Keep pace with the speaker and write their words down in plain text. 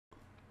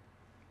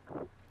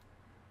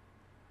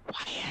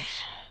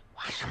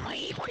some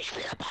weed, reach for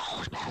the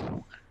balls,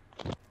 bro.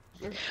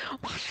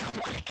 Watch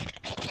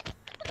your